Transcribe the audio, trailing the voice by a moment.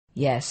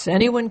Yes,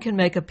 anyone can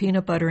make a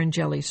peanut butter and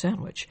jelly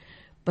sandwich,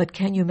 but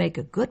can you make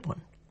a good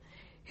one?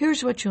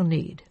 Here's what you'll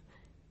need: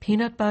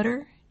 peanut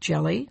butter,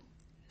 jelly,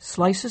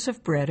 slices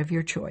of bread of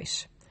your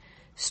choice.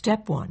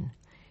 Step 1.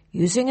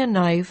 Using a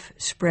knife,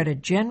 spread a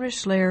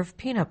generous layer of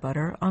peanut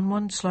butter on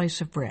one slice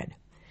of bread.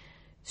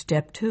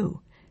 Step 2.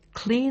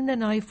 Clean the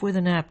knife with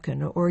a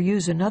napkin or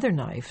use another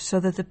knife so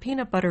that the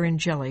peanut butter and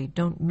jelly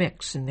don't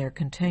mix in their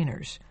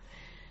containers.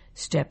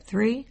 Step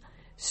 3.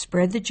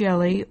 Spread the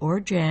jelly or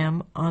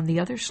jam on the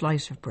other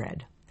slice of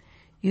bread.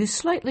 Use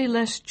slightly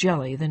less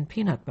jelly than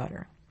peanut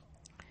butter.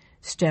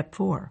 Step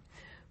 4.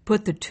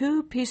 Put the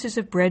two pieces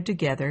of bread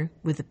together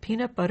with the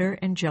peanut butter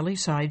and jelly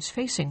sides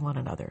facing one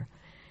another.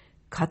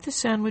 Cut the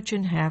sandwich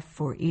in half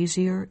for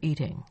easier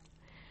eating.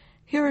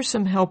 Here are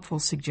some helpful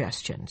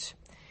suggestions.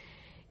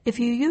 If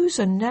you use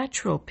a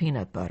natural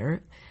peanut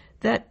butter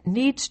that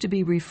needs to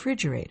be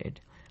refrigerated,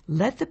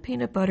 let the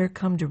peanut butter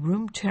come to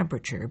room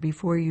temperature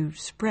before you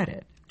spread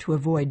it to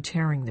avoid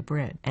tearing the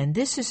bread. And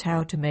this is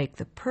how to make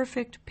the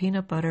perfect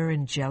peanut butter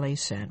and jelly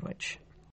sandwich.